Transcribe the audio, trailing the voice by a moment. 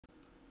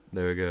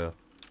There we go.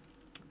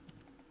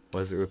 Why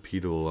is it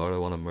repeatable? Why do I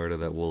want to murder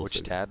that wolf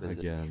Which tab is it?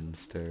 again?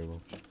 It's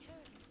terrible.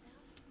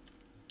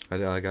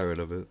 I got rid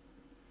of it.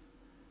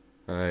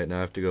 Alright, now I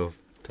have to go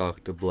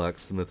talk to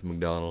Blacksmith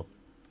McDonald.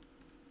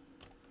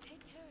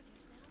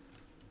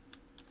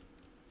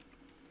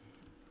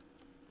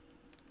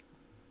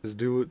 Let's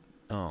do it.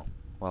 Oh,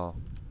 well,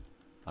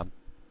 I'm...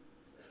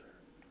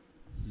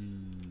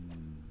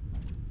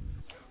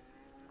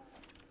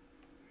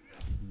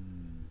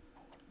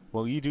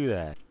 Well, you do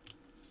that.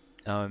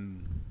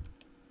 I'm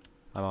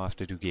off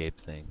to do Gabe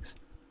things.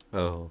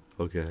 Oh,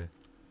 okay.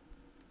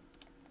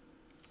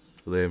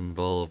 They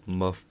involve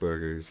muff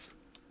burgers.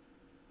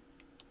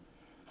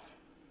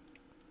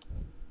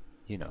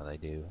 You know they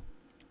do.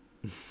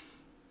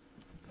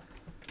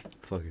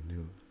 Fucking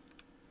knew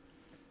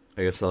it.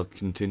 I guess I'll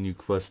continue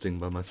questing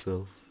by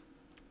myself.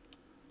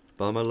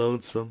 By my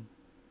lonesome.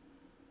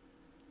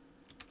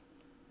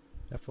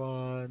 Have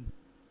fun.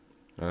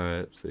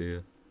 Alright, see ya.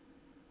 I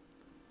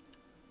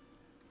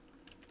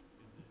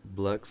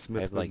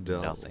Blacksmith have like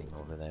McDonald. nothing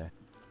over there.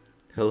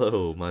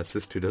 Hello, my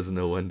sister doesn't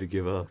know when to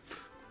give up.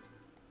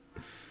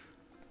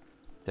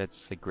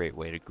 That's a great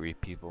way to greet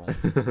people.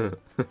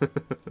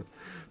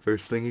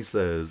 First thing he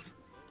says.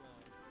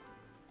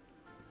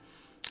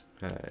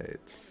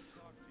 Alright.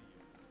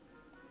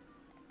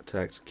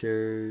 Attacked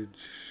carriage.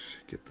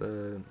 Get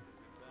that.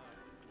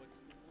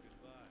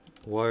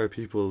 Why are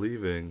people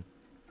leaving?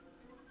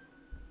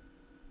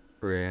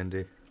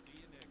 Randy.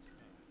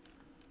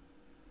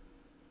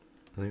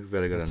 I think we've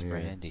gotta go down here.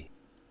 Randy.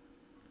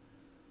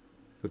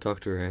 Go talk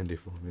to Randy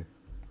for me.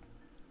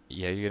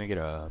 Yeah, you're gonna get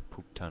a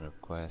poop ton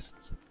of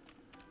quests.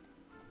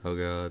 Oh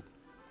god.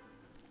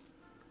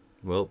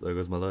 Well, there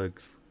goes my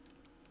legs.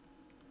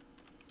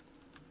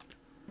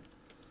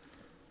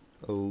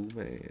 Oh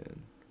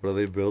man. What are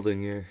they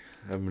building here?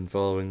 I haven't been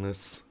following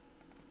this.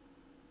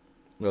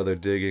 Oh, they're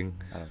digging.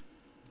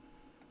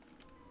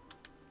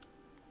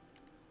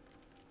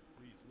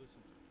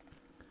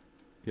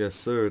 Yes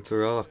sir, it's a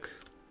rock.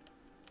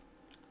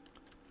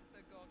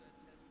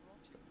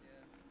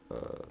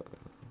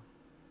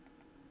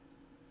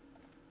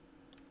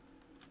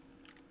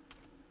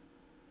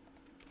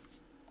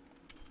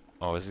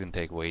 Oh, this is gonna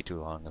take way too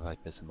long if I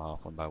piss them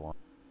off one by one.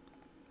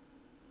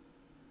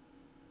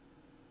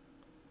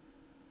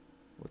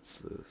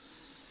 What's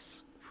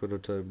this?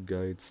 Prototype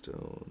guide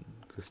stone.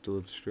 Crystal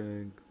of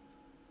strength.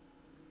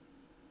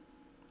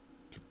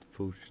 Get the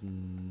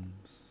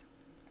potions.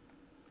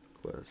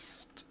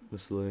 Quest.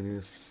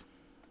 Miscellaneous.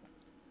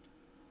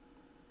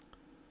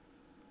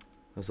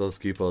 So let's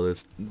keep all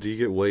this. Do you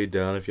get weighed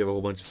down if you have a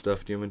whole bunch of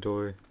stuff in your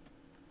inventory?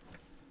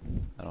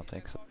 I don't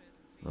think so.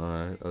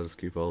 Alright, I'll just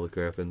keep all the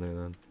crap in there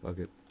then. Fuck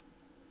it.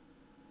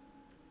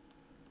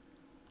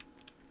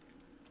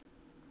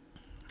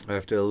 I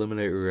have to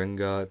eliminate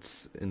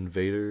Rengot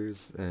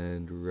invaders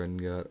and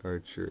Rengot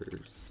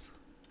archers.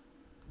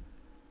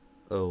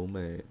 Oh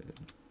man.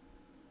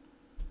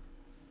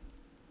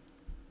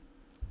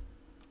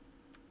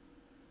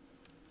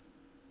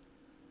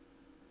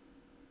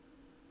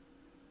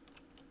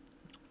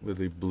 With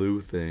the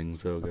blue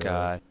things, oh god.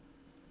 God.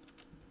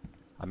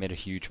 I made a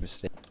huge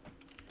mistake.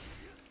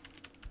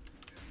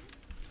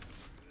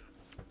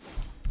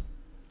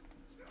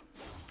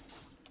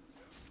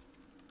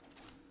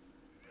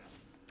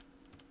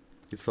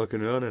 He's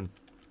fucking running.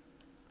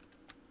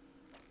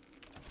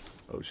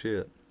 Oh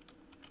shit.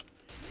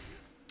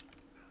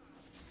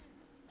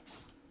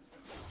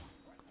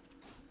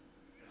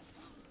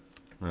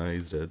 Ah,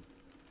 he's dead.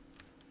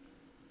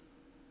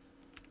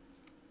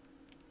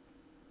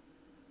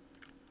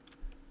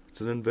 It's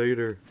an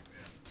invader.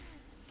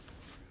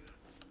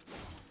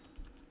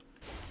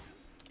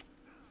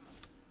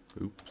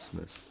 Oops,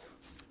 miss.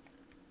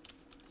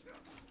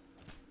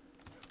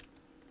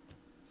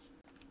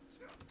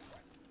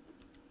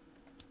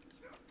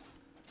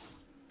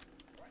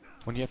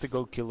 When you have to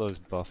go kill those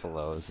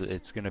buffaloes,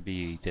 it's gonna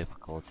be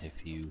difficult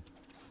if you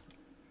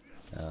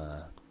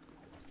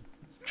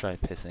try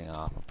pissing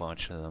off a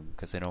bunch of them,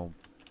 because they don't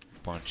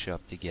bunch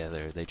up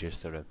together. They just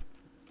sort of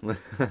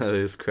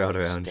They just crowd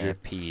around you.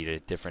 stampede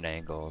at different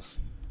angles.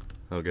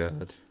 Oh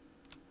god.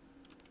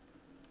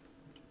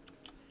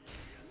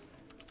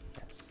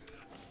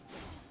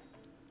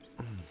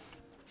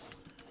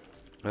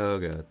 Oh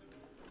god.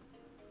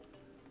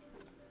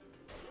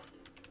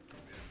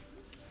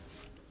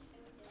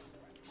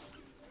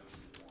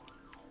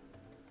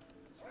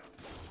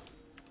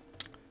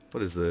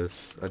 What is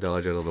this? I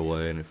dodge out of the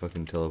way and it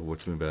fucking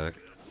teleports me back.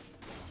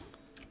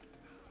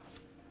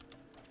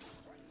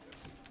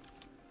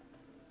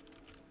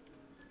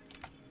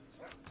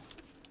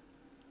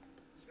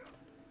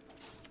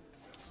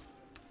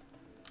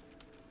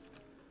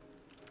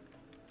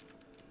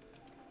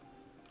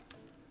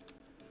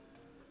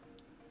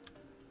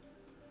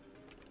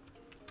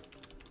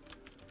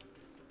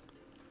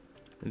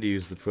 And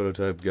use the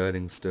prototype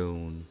guiding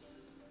stone.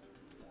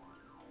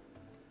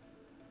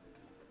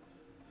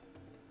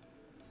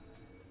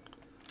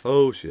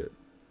 Oh shit.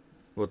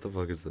 What the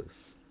fuck is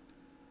this?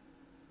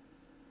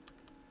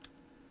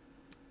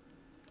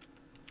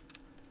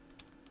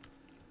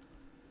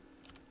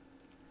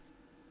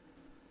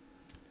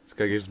 This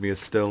guy gives me a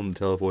stone that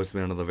teleports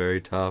me onto the very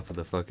top of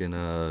the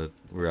fucking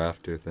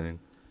rafter thing.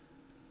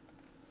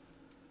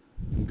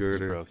 You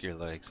Girder. broke your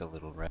legs a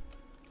little, right?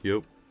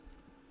 Yep.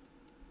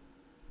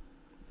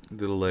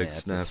 Little leg Yeah,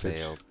 it's a snappage.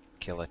 failed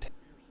kill attempt.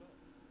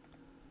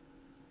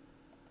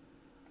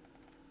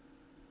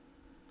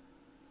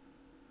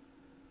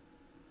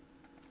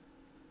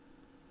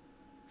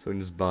 So we can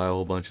just buy a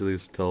whole bunch of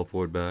these to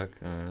teleport back.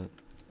 Alright.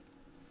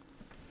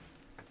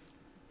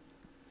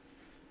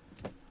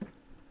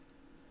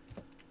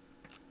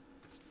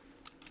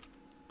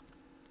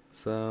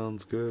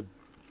 Sounds good.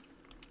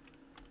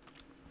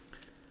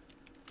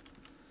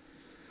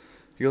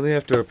 You only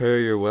have to repair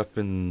your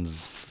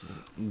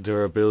weapon's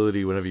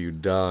durability whenever you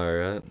die,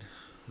 right?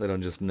 They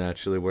don't just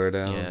naturally wear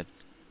down. Yeah,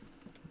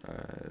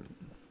 Alright.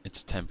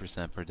 it's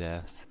 10% per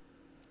death.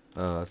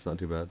 That's not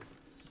too bad.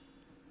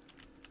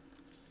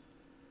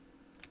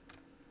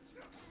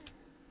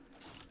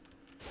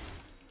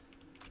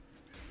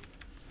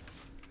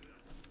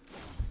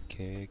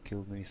 Okay,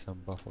 killed me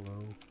some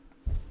buffalo.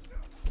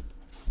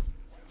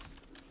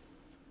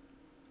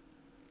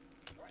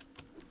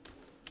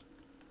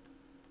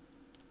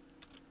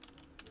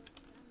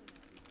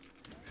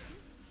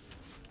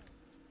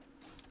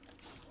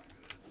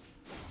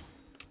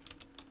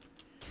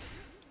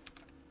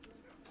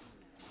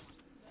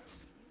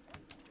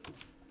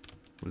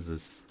 What is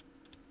this?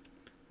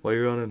 Why are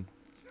you running?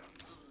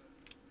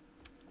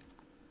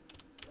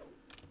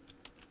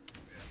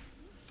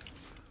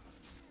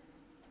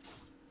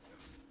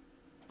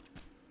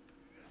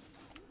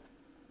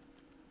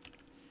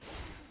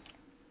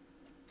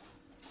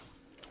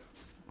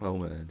 Oh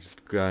man,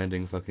 just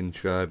grinding fucking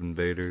tribe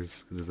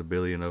invaders because there's a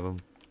billion of them.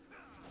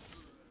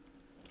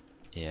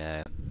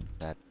 Yeah,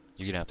 that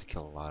you're gonna have to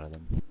kill a lot of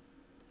them.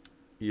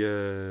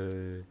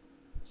 Yay.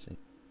 See.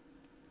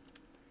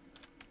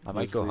 I might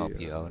Where's go the,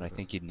 help you out. I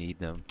think you need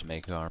them to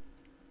make armor.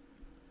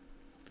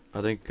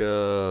 I think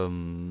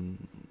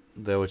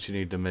they're what you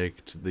need to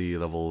make to the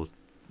level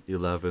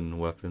 11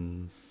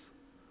 weapons.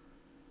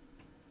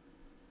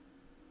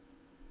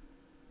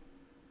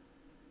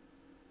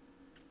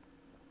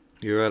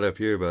 You're right up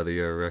here by the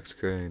wrecked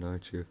crane,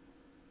 aren't you?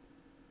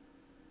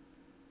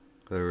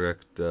 The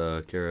wrecked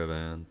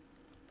caravan.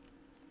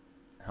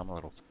 I'm a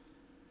little.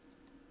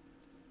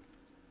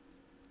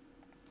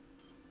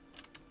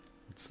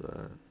 What's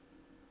that?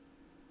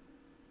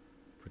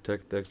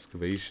 Protect the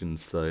excavation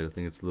site. I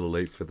think it's a little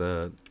late for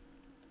that.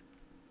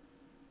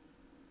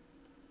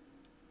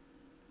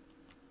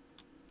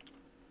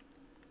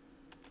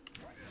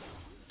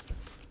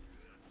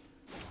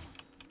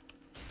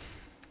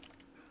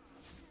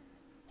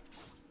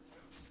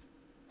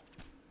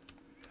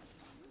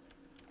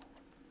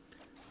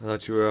 I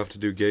thought you were off to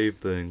do Gabe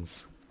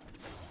things.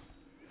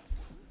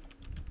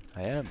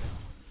 I am.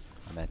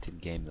 I meant in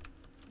game.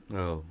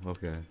 Oh,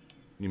 okay.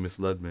 You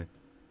misled me.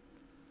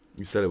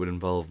 You said it would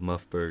involve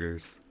muff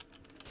burgers.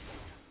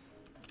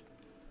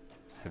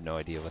 I have no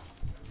idea what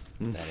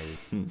that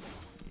is.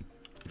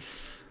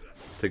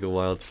 Just take a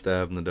wild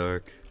stab in the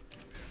dark.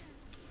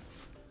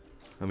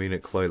 I mean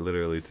it quite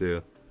literally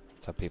too.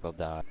 Some people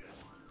die.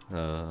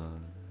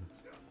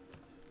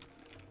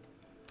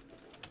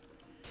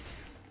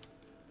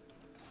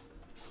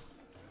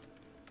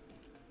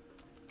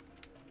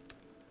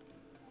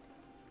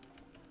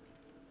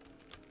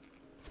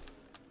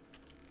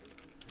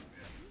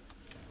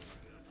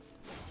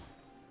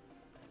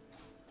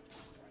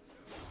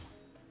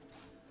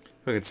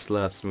 I can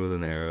slap smooth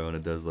an arrow and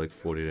it does like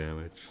 40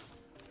 damage.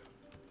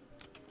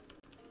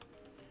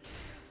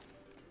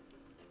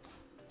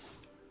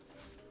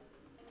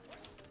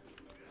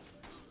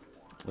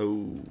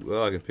 Oh,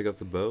 I can pick up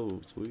the bow.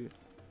 Sweet.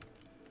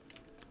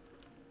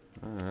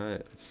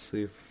 Alright, let's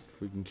see if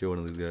we can kill one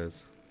of these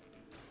guys.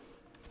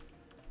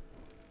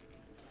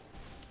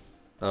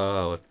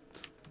 Oh, what?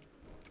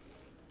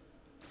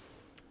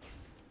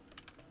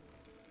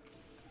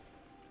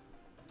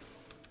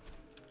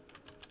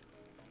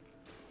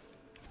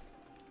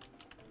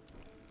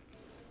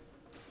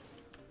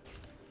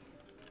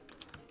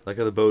 Like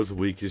how the bow's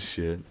weak as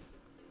shit.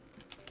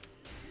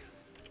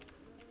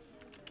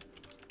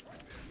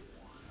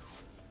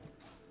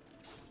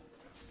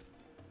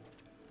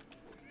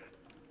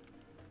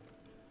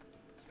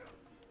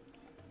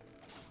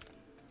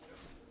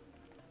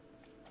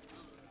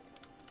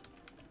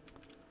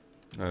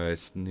 Alright,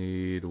 just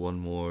need one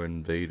more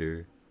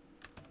invader.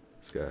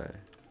 This guy.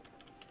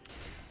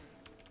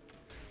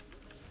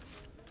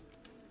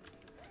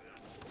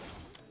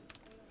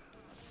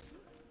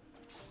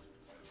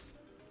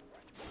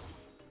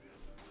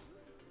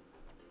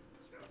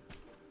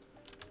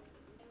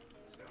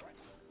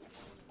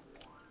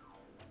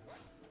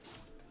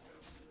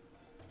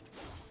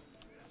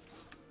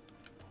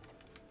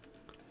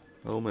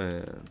 Oh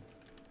man.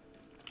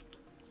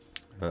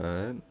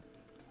 Alright.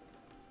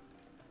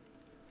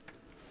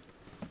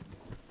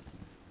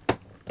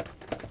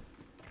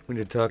 We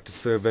need to talk to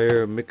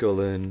Surveyor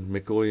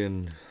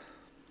Mikoyan.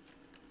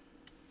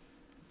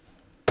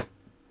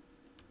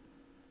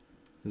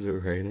 Is it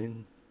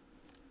raining?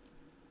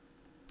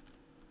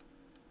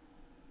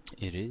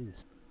 It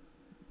is.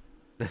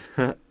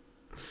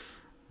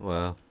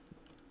 Wow.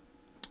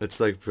 It's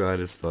like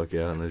bright as fuck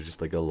out, and there's just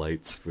like a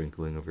light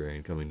sprinkling of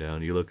rain coming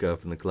down. You look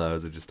up and the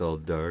clouds are just all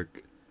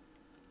dark.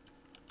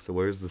 So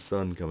where's the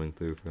sun coming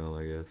through from,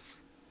 I guess?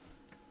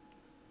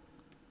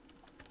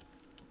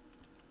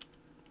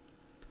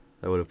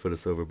 That would have put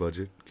us over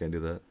budget. Can't do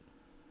that.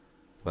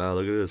 Wow,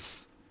 look at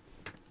this.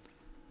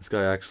 This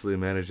guy actually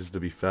manages to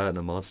be fat in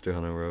a Monster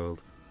Hunter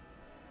world.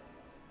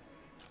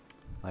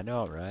 I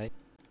know, right?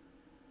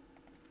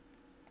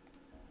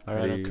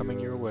 Alright, I'm coming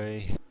your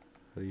way.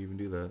 How do you even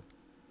do that?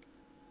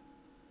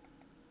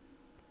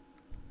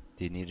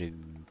 Do you need to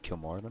kill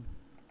more of them?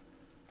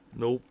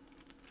 Nope.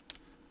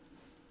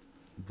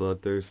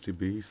 Bloodthirsty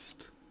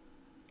beast.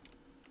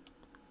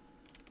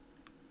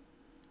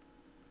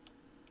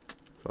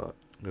 Fuck.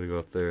 I'm gonna go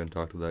up there and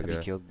talk to that guy.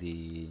 Have you killed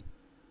the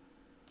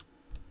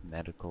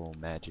medical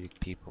magic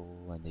people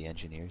and the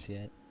engineers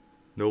yet?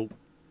 Nope.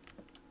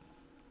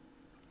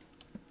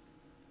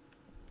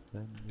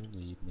 Then you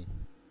need me.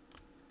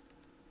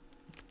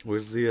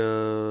 Where's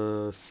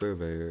the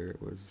surveyor?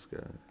 Where's this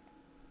guy?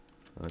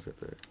 Oh, he's right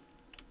there.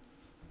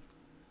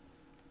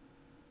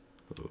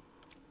 Oh,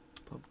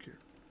 pumpkin.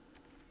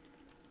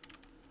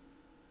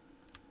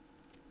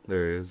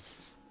 There he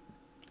is.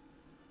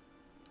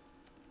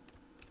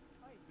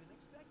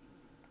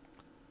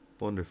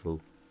 Wonderful.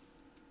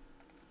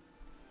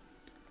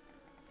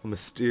 A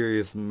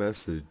mysterious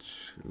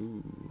message.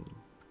 Ooh.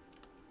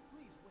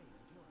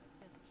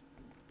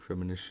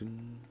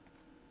 Premonition.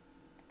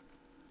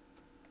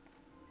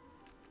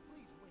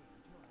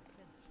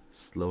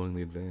 Slowing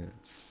the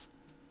advance.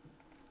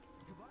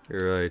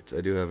 You're right,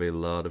 I do have a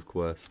lot of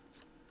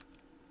quests.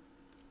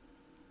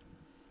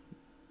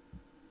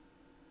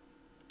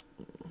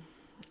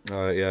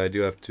 Alright, yeah, I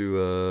do have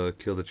to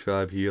kill the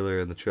tribe healer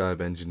and the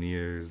tribe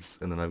engineers,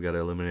 and then I've got to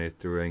eliminate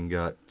the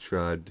Rengat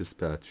tribe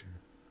dispatcher.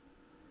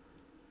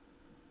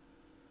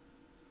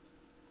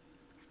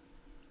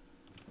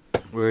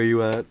 Where are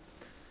you at?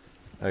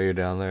 Oh, you're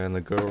down there in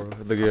the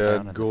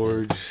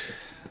gorge,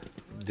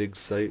 dig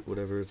site,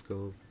 whatever it's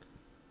called.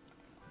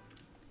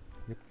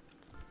 Yep.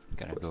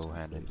 Gotta go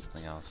handle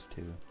something else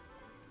too.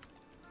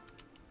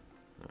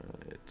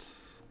 Alright.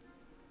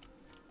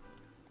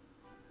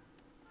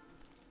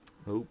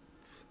 Oh,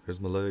 there's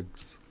my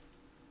legs.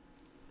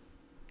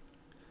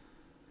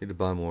 Need to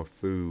buy more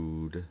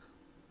food.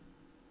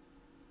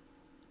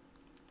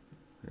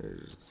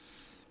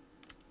 There's...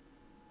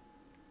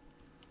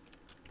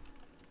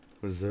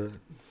 What is that?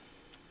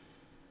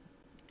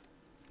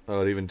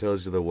 Oh, it even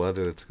tells you the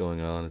weather that's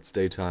going on. It's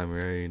daytime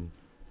rain.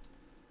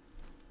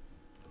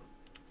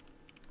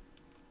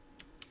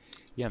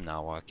 Yeah, I'm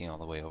not walking all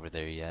the way over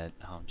there yet.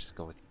 I'll just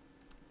go with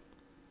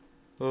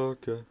you.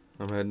 Okay.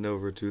 I'm heading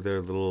over to their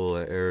little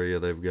area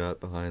they've got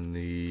behind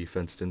the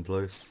fenced-in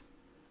place.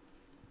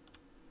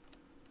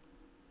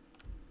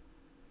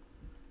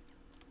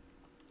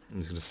 I'm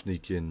just gonna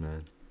sneak in,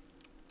 man.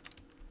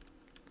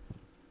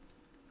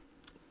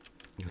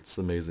 That's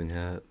an amazing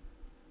hat.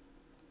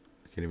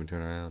 I can't even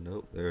turn around.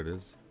 Nope, there it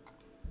is.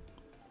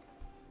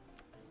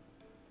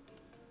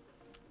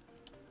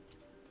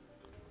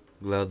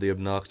 Glad the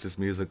obnoxious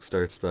music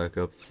starts back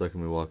up the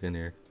second we walk in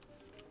here.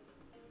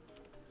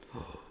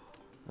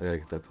 I gotta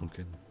get that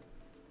pumpkin.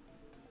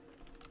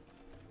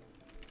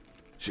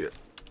 Shit.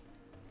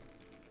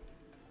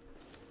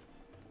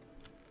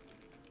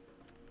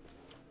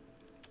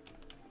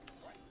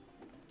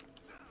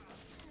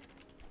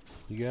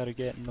 You gotta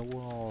get in the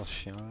wall,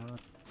 Sean.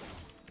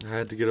 I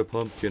had to get a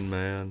pumpkin,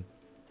 man.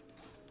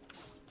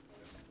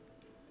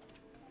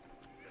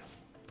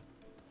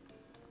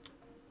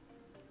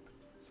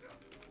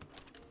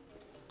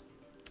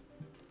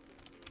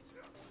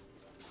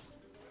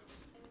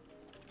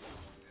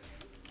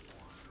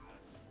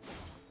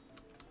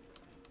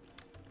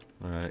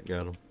 Alright,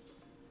 got him.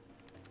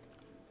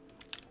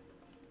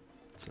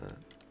 What's that?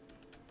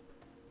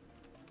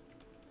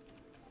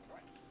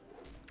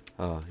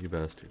 Ah, you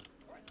bastard.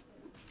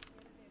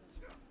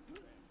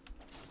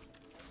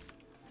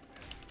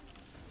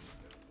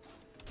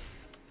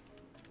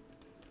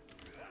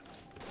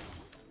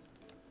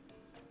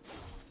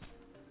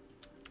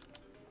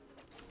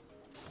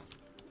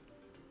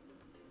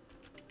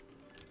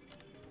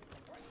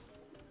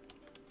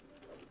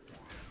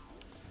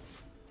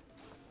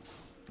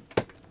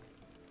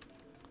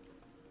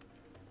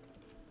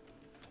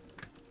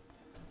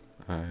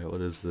 Alright,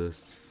 what is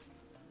this?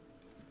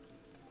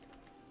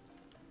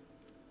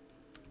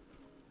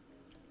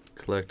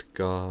 Collect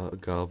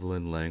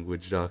goblin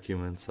language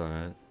documents,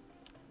 alright.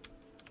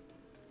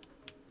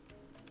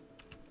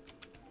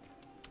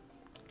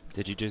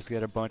 Did you just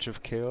get a bunch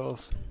of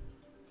kills?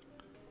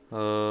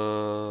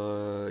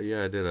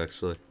 Yeah, I did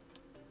actually.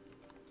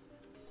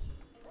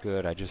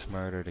 Good, I just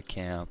murdered a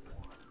camp.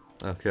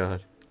 Oh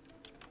god.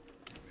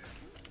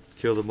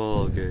 Kill them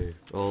all, Gabe.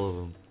 All of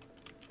them.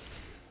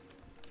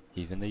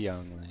 Even the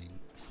youngling.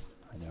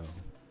 I know.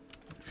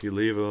 If you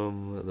leave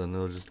them, then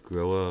they'll just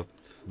grow up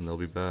and they'll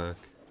be back.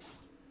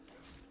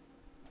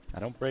 I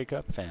don't break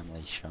up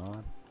family,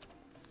 Sean.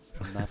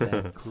 I'm not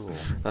that cruel.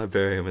 I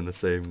bury him in the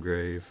same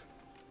grave.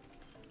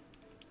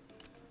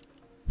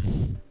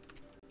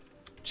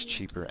 It's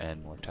cheaper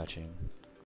and more touching.